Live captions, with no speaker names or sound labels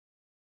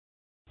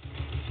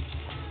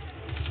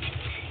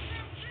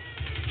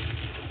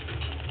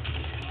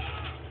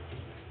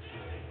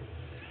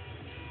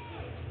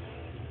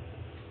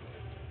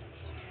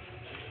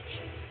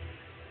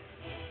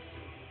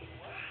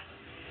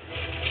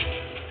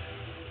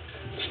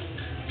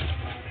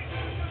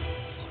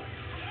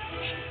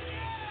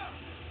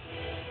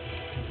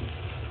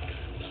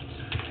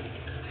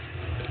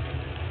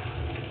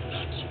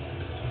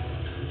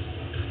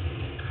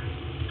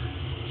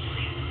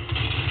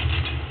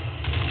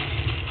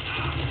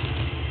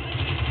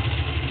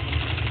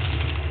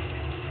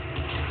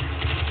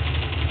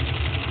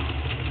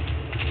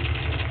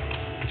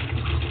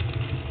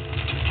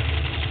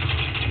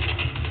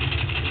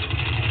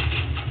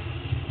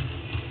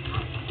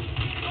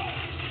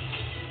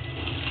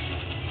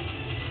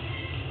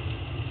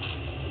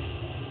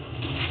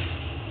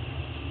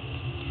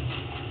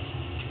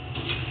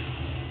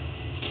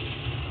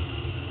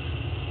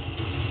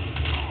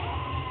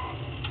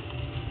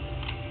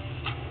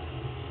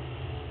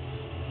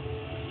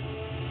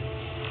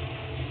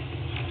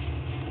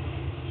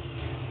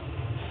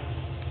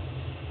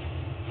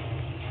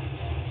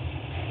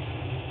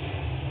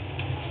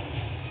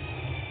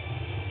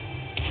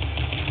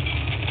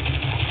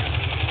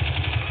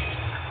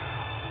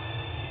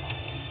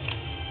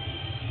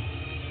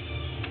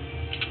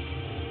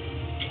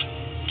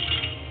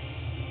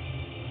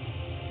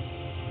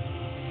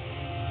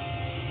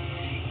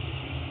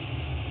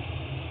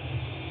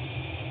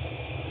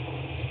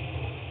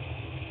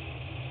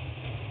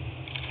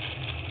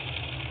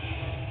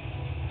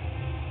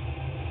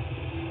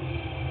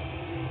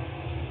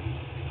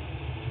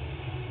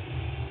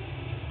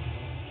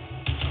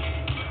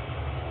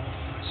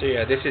So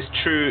yeah, this is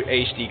true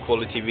HD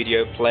quality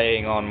video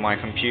playing on my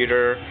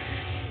computer,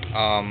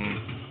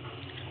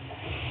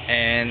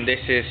 and this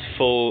is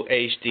full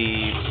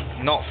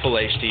HD, not full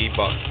HD,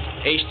 but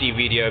HD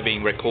video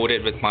being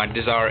recorded with my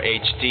Desire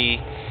HD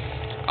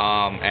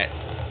at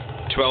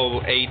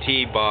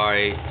 1280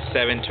 by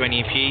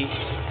 720p.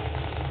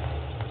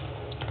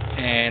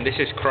 And this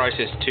is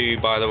Crisis 2,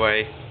 by the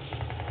way.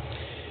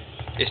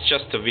 It's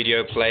just a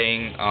video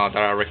playing that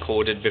I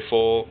recorded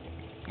before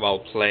while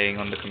playing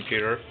on the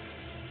computer.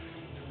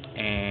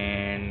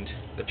 And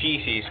the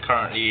PC is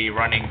currently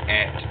running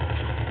at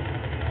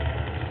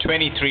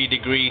 23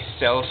 degrees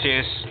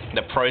Celsius,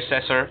 the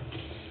processor.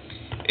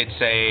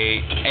 It's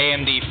a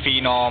AMD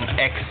Phenom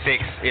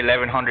X6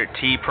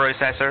 1100T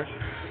processor,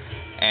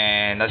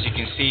 and as you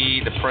can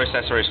see, the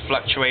processor is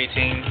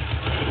fluctuating.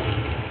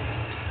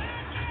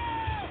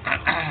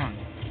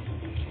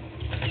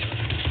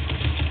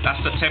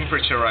 That's the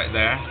temperature right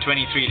there,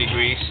 23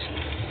 degrees.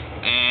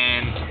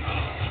 And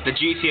the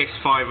GTX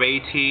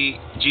 580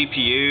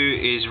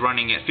 GPU is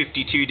running at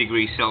 52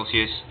 degrees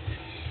Celsius.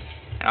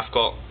 And I've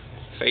got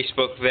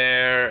Facebook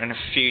there and a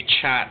few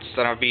chats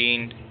that I've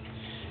been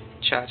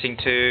chatting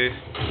to.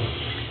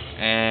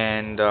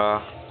 And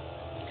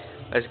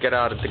let's get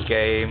out of the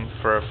game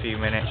for a few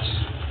minutes.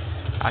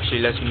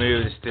 Actually, let's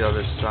move this to the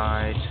other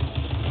side.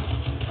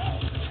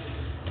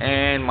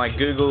 And my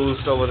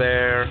Google's over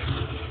there.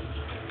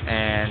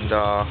 And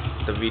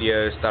the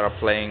videos that are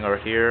playing are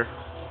here.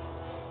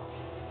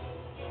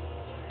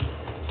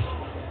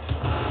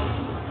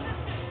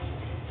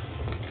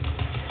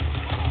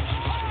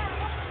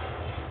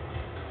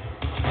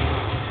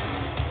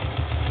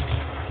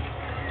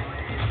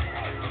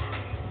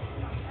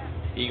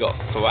 He got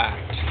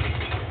thwacked.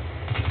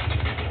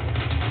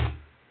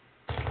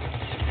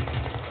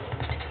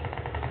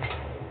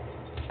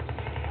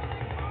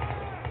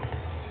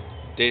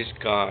 This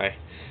guy,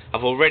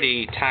 I've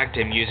already tagged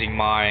him using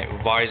my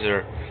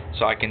visor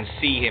so I can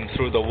see him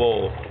through the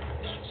wall,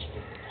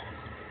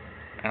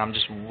 and I'm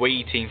just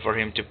waiting for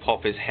him to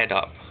pop his head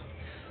up,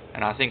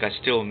 and I think I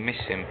still miss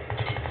him.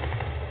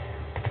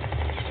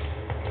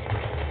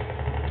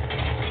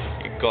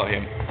 You got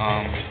him.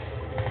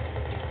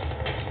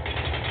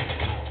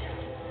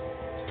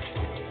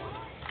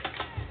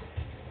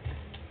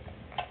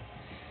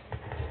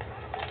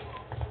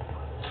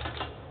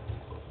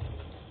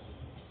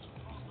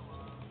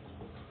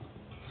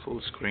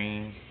 Full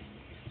screen.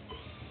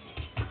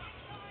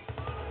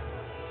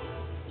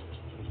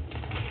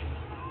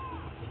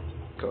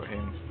 Got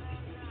him.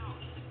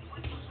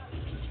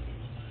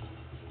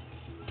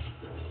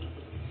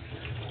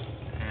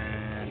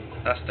 And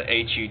that's the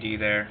HUD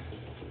there.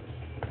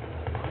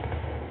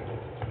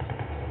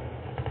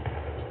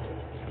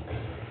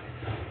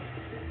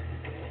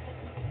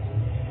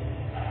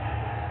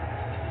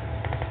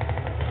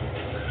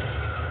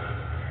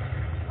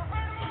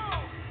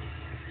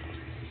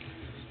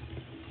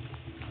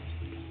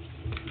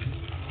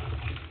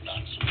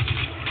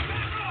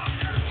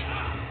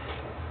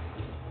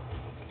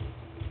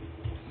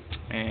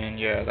 And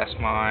yeah, that's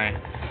my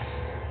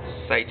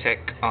Cytec.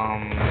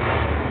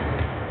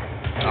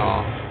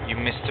 Oh, you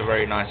missed a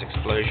very nice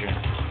explosion.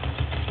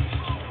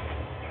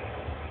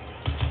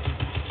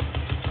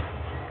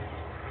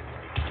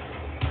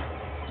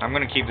 I'm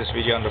gonna keep this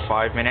video under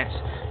 5 minutes.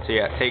 So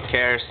yeah, take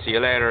care. See you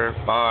later.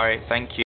 Bye. Thank you.